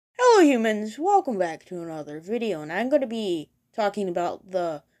Hello humans, welcome back to another video, and I'm going to be talking about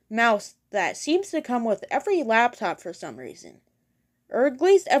the mouse that seems to come with every laptop for some reason. Or at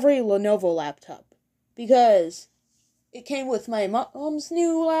least every Lenovo laptop. Because it came with my mom's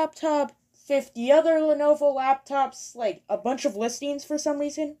new laptop, 50 other Lenovo laptops, like a bunch of listings for some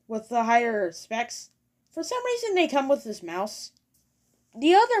reason, with the higher specs. For some reason they come with this mouse.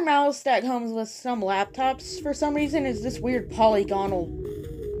 The other mouse that comes with some laptops, for some reason, is this weird polygonal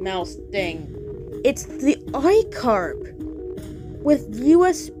mouse thing. It's the iCarp with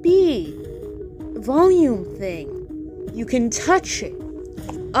USB volume thing. You can touch it.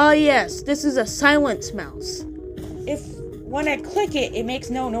 Yes, this is a silence mouse. When I click it, it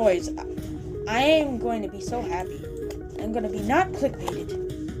makes no noise. I am going to be so happy. I'm going to be not clickbaited.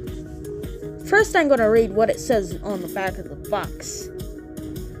 First, I'm going to read what it says on the back of the box.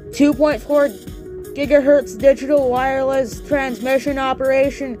 2.4 gigahertz digital wireless transmission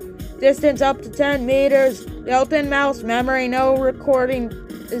operation, distance up to 10 meters, built-in mouse memory, no recording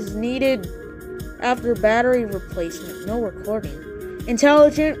is needed after battery replacement, no recording.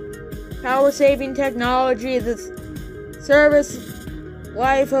 Intelligent power-saving technology, the service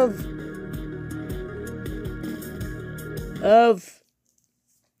life of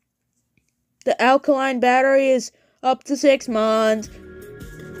the alkaline battery is up to 6 months.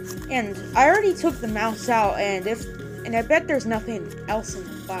 And I already took the mouse out, and I bet there's nothing else in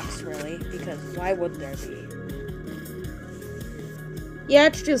the box, really, because why would there be? Yeah,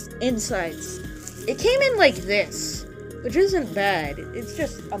 it's just insides. It came in like this, which isn't bad. It's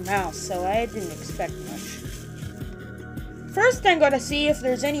just a mouse, so I didn't expect much. First, I'm gonna see if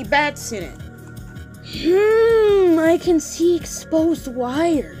there's any bats in it. I can see exposed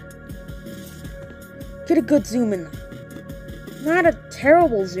wire. Get a good zoom in. Not a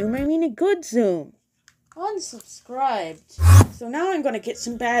terrible zoom, I mean a good zoom. Unsubscribed. So now I'm gonna get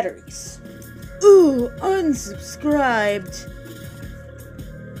some batteries. Ooh, unsubscribed.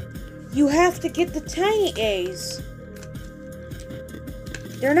 You have to get the tiny A's.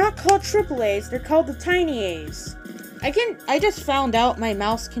 They're not called triple A's, they're called the tiny A's. I just found out my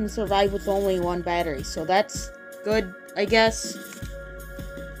mouse can survive with only one battery, so that's good, I guess.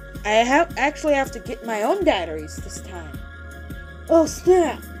 I actually have to get my own batteries this time. Oh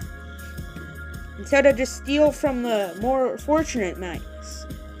snap! Instead of just steal from the more fortunate mice.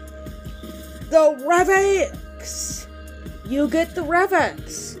 The RevX! You get the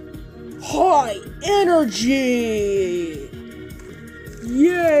RevX! High energy!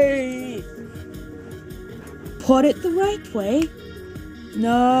 Yay! Put it the right way.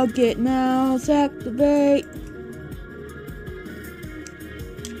 Nugget mouse activate.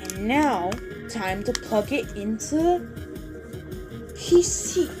 And now, time to plug it into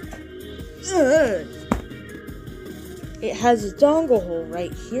PC. It has a dongle hole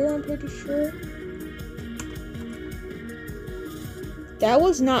right here, I'm pretty sure. That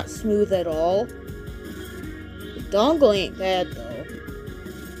was not smooth at all. The dongle ain't bad though.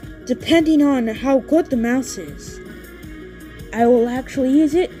 Depending on how good the mouse is, I will actually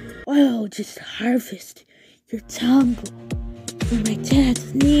use it, or I'll just harvest your dongle for my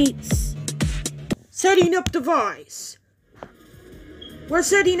dad's needs. Setting up device. We're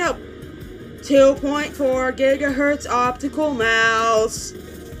setting up 2.4 gigahertz optical mouse.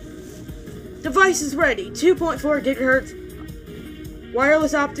 Device is ready. 2.4 gigahertz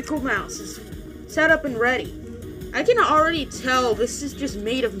wireless optical mouse is set up and ready. I can already tell this is just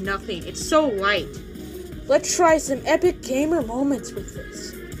made of nothing. It's so light. Let's try some epic gamer moments with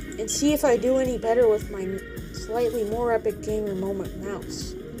this and see if I do any better with my slightly more epic gamer moment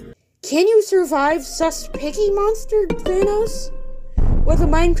mouse. Can you survive sus piggy monster Thanos with a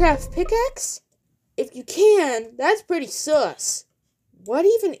Minecraft pickaxe? If you can, that's pretty sus. What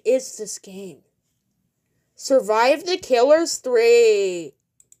even is this game? Survive the Killers 3.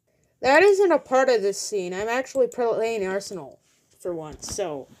 That isn't a part of this scene. I'm actually playing Arsenal for once,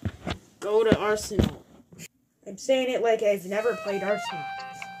 so go to Arsenal. I'm saying it like I've never played Arsenal.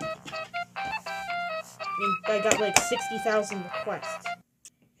 And I got like 60,000 requests.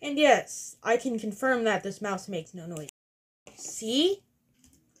 And yes, I can confirm that this mouse makes no noise. See?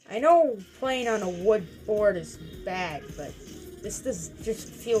 I know playing on a wood board is bad, but this just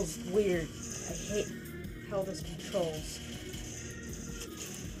feels weird. I hate how this controls.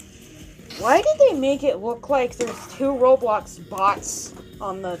 Why did they make it look like there's 2 Roblox bots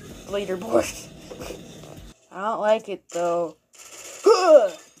on the leaderboard? I don't like it though.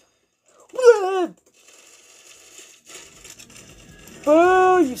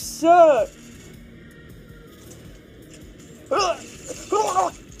 Oh, you suck!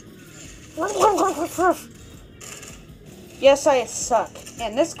 Yes, I suck.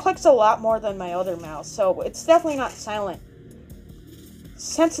 And this clicks a lot more than my other mouse, so it's definitely not silent.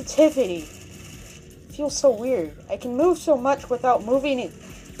 Sensitivity feels so weird. I can move so much without moving it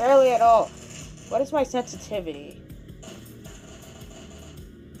barely at all. What is my sensitivity?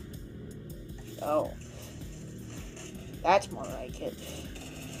 Oh. That's more like it.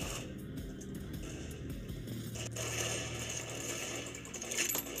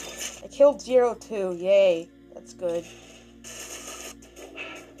 I killed 02. Yay. That's good.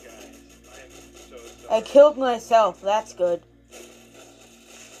 I killed myself. That's good.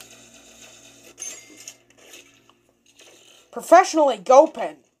 Professionally, go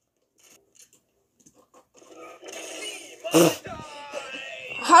pen.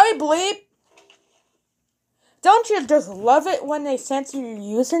 Hi, bleep. Don't you just love it when they censor your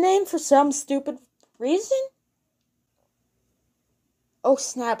username for some stupid reason? Oh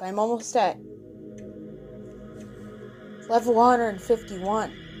snap, I'm almost at level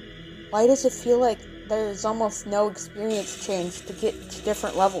 151. Why does it feel like there's almost no experience change to get to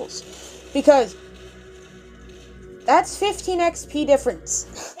different levels? Because that's 15 XP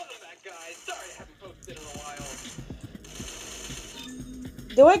difference.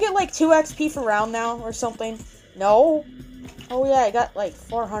 Do I get like 2 XP for round now or something? No. Oh yeah, I got like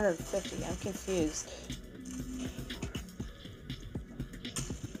 450. I'm confused.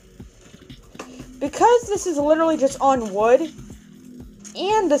 Because this is literally just on wood,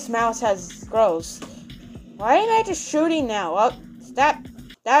 and this mouse has grows. Why am I just shooting now? Oh, stop.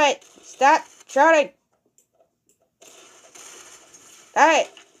 Stop it. Stop shooting. Stop it.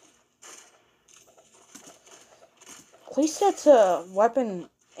 At least that's a weapon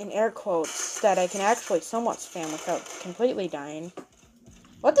in air quotes that I can actually somewhat spam without completely dying.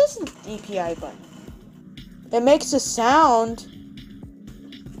 What is an DPI button? It makes a sound.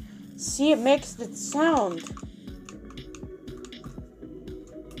 See, it makes the sound.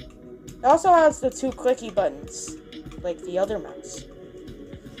 It also has the 2 clicky buttons, like the other mouse.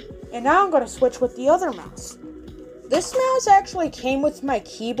 And now I'm going to switch with the other mouse. This mouse actually came with my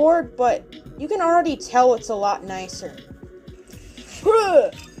keyboard, but you can already tell it's a lot nicer.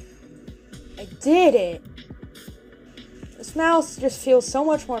 I did it. This mouse just feels so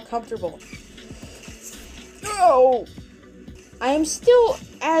much more comfortable. No! I am still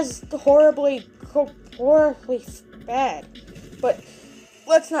as horribly bad, but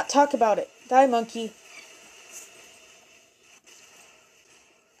let's not talk about it. Die, monkey.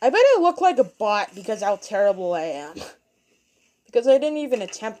 I bet I look like a bot because how terrible I am. Because I didn't even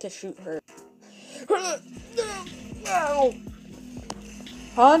attempt to shoot her. No!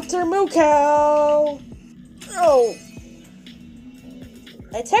 Hunter Mukau! Oh!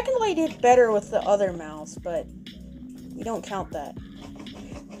 I technically did better with the other mouse, but we don't count that.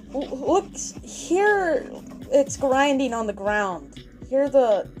 Look, here it's grinding on the ground. Here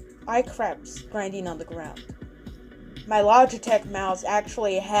the iCarp's grinding on the ground. My Logitech mouse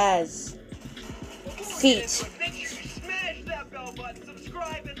actually has feet. Make sure you smash that bell button,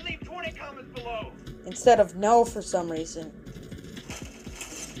 subscribe, and leave 20 comments below. Instead of no for some reason.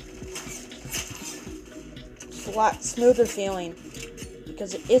 It's a lot smoother feeling.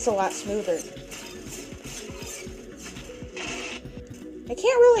 Because it is a lot smoother. I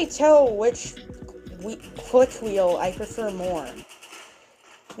can't really tell which click wheel I prefer more.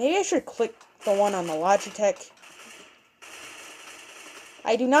 Maybe I should click the one on the Logitech.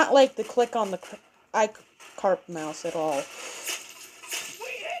 I do not like the click on the iCarp mouse at all.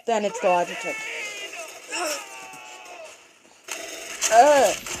 Then it's the Logitech.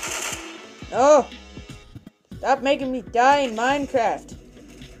 Oh! Stop making me die in Minecraft.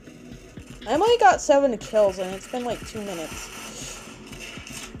 I only got 7 kills and it's been like 2 minutes.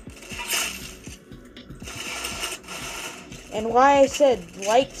 And why I said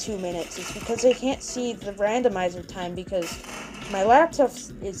like 2 minutes is because I can't see the randomizer time because my laptop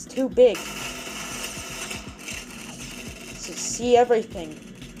is too big to see everything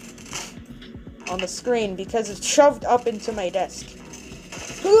on the screen because it's shoved up into my desk.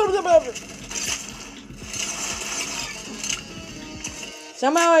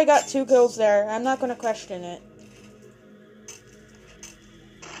 Somehow I got 2 kills there. I'm not gonna question it.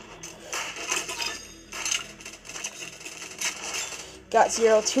 Got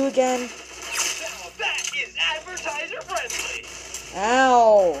 02 again. Now that is advertiser friendly.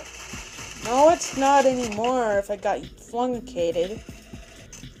 Ow. No, it's not anymore if I got fluncated.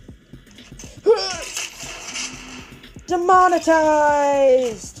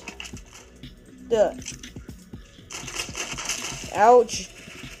 Demonetized! Duh. Ouch.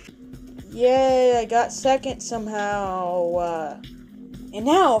 Yay, I got second somehow. And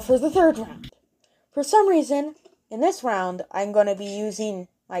now for the third round. For some reason, In this round, I'm going to be using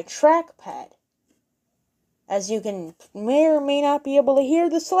my trackpad. As you can may or may not be able to hear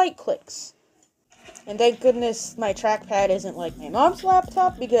the slight clicks. And thank goodness my trackpad isn't like my mom's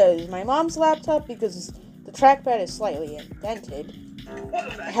laptop, because the trackpad is slightly indented.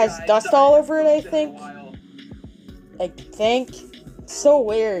 It has dust all over it, I think. It's so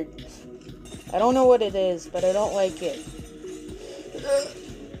weird. I don't know what it is, but I don't like it.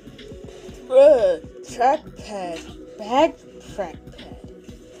 Trackpad. Bad trackpad.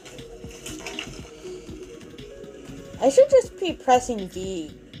 I should just be pressing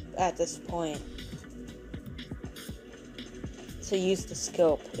V at this point to use the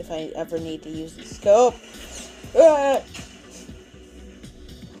scope, if I ever need to use the scope.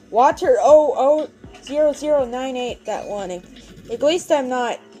 Water 000098, that one. At least I'm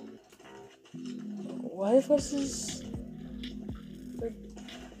not... What was this?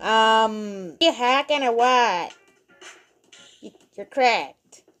 You hacking or what? You're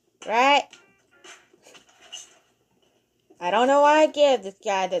cracked, right? I don't know why I gave this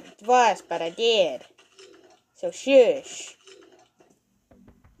guy the device, but I did. So shush.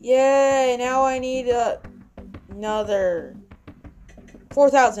 Yay, now I need another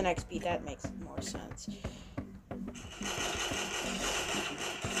 4,000 XP. That makes more sense.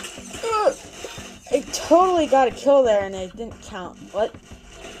 I totally got a kill there and it didn't count. What?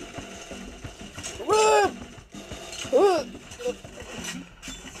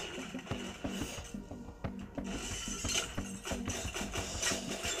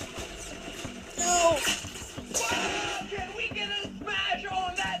 No! Can we get a smash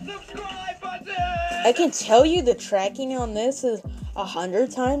on that subscribe button? I can tell you the tracking on this is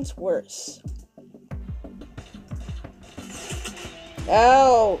 100 times worse.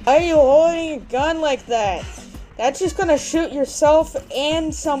 Oh, why are you holding a gun like that? That's just gonna shoot yourself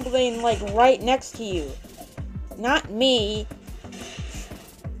and something like right next to you. Not me.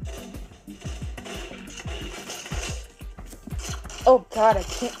 Oh god, I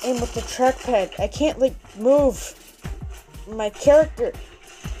can't aim with the trackpad. I can't like move my character.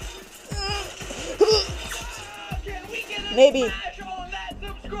 Maybe.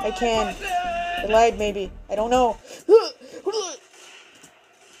 I can. I lied, maybe. I don't know.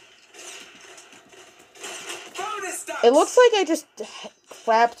 It looks like I just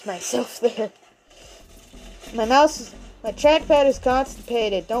crapped myself there. My trackpad is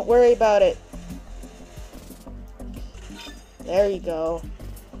constipated. Don't worry about it. There you go.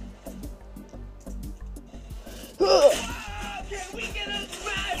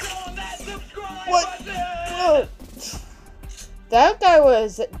 What? Whoa. That guy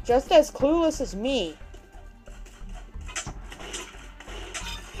was just as clueless as me.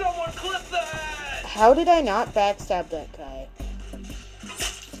 Someone clip that! How did I not backstab that guy?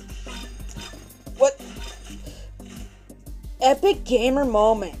 What? Epic gamer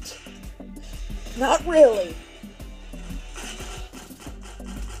moment. Not really.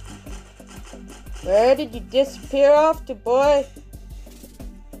 Where did you disappear off to, boy?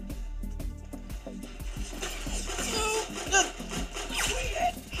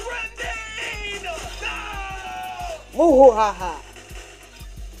 Trending! No! Ooh, ha ha.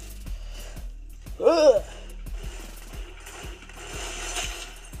 Ugh.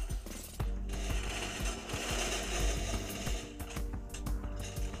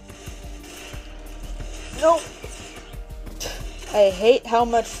 Nope. I hate how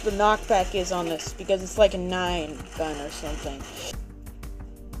much the knockback is on this because it's like a 9 gun or something.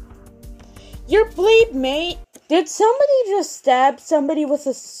 Your bleep, mate. Did somebody just stab somebody with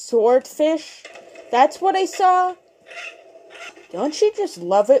a swordfish? That's what I saw. Don't you just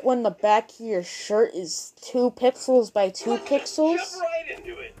love it when the back of your shirt is 2 pixels by 2 pixels? Jump right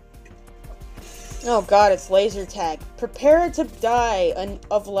into it. Oh god, it's laser tag. Prepare to die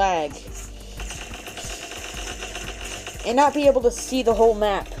of lag. And not be able to see the whole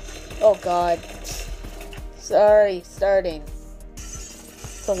map. Oh god. Sorry, starting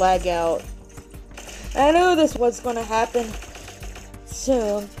to lag out. I knew this was gonna happen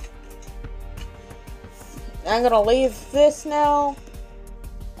soon. I'm gonna leave this now.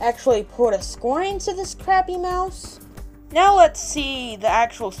 Actually put a scoring to this crappy mouse. Now let's see the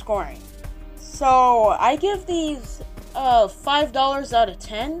actual scoring. So I give these $5 out of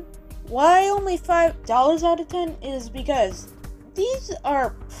 10. Why only $5 out of 10 is because these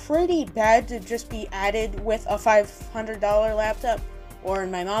are pretty bad to just be added with a $500 laptop, or in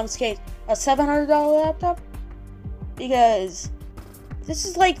my mom's case, a $700 laptop, because this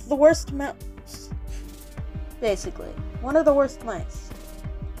is like the worst mouse, basically. One of the worst mice.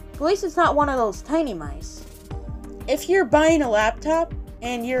 At least it's not one of those tiny mice. If you're buying a laptop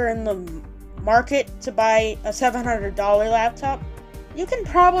and you're in the market to buy a $700 laptop, you can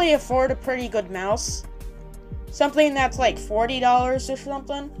probably afford a pretty good mouse. Something that's like $40 or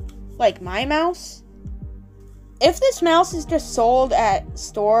something, like my mouse. If this mouse is just sold at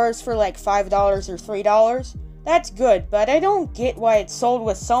stores for like $5 or $3, that's good, but I don't get why it's sold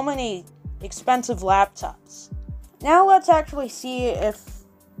with so many expensive laptops. Now let's actually see if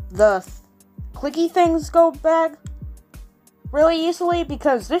the clicky things go bad really easily,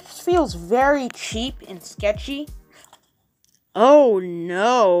 because this feels very cheap and sketchy. Oh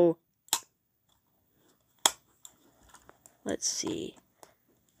no. Let's see.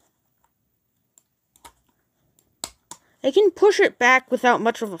 I can push it back without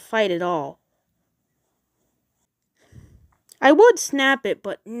much of a fight at all. I would snap it,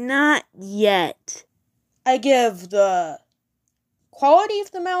 but not yet. I give the quality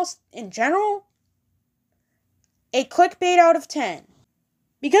of the mouse in general a clickbait out of 10.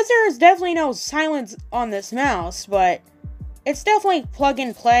 Because there is definitely no silence on this mouse, but it's definitely plug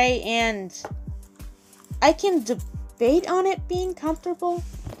and play, and I can debate on it being comfortable.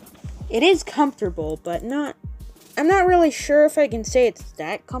 It is comfortable, but I'm not really sure if I can say it's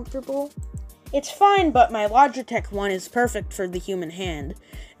that comfortable. It's fine, but my Logitech one is perfect for the human hand.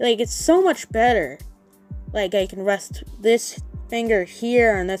 Like, it's so much better. Like, I can rest this finger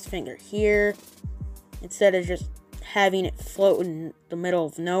here and this finger here, instead of just having it float in the middle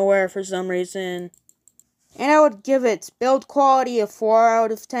of nowhere for some reason. And I would give its build quality a 4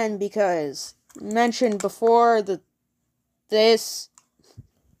 out of 10, because mentioned before this.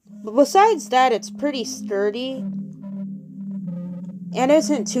 But besides that, it's pretty sturdy. And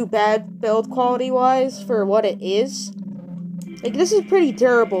isn't too bad build quality wise for what it is. Like, this is pretty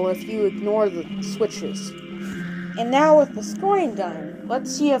durable if you ignore the switches. And now with the scoring done,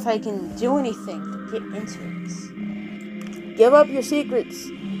 let's see if I can do anything to get into it. Give up your secrets.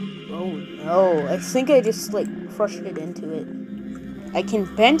 Oh no, I think I just like crushed it into it. I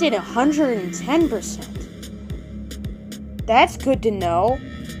can bend it 110%. That's good to know.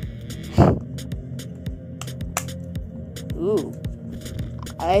 Ooh.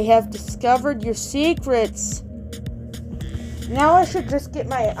 I have discovered your secrets. Now I should just get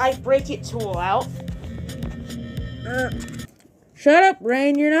my I break it tool out. Shut up,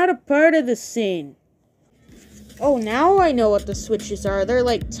 Rain. You're not a part of this scene. Oh, now I know what the switches are. They're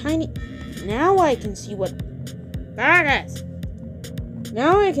like tiny. Now I can see what. Guys.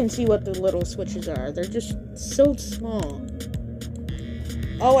 Now I can see what the little switches are. They're just so small.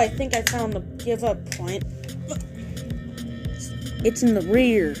 Oh, I think I found the give up point. It's in the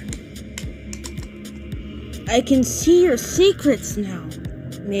rear. I can see your secrets now.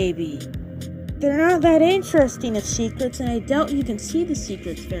 Maybe. They're not that interesting as secrets, and I doubt you can see the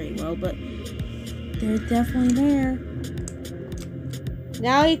secrets very well, but they're definitely there.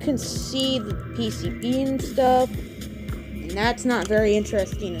 Now you can see the PCB and stuff, and that's not very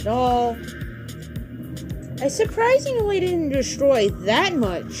interesting at all. I surprisingly didn't destroy that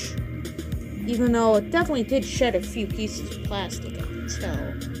much, even though it definitely did shed a few pieces of plastic, I can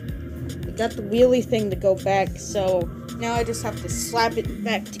tell. I got the wheelie thing to go back, so now I just have to slap it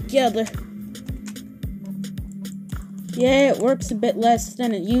back together. Yeah, it works a bit less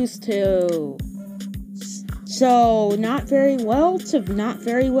than it used to. So, not very well to not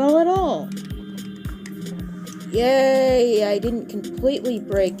very well at all. Yay, I didn't completely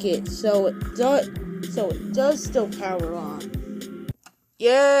break it, so it does still power on.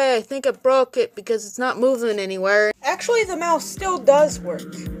 Yay, I think I broke it because it's not moving anywhere. Actually, the mouse still does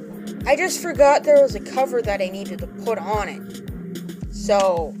work. I just forgot there was a cover that I needed to put on it.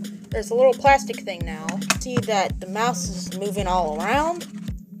 So, there's a little plastic thing now. See that the mouse is moving all around?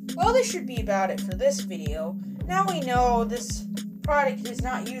 Well, this should be about it for this video. Now we know this product is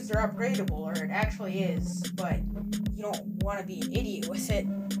not user upgradable, or it actually is, but you don't want to be an idiot with it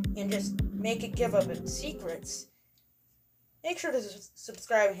and just make it give up its secrets. Make sure to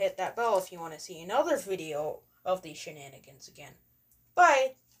subscribe and hit that bell if you want to see another video of these shenanigans again.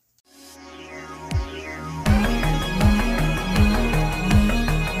 Bye!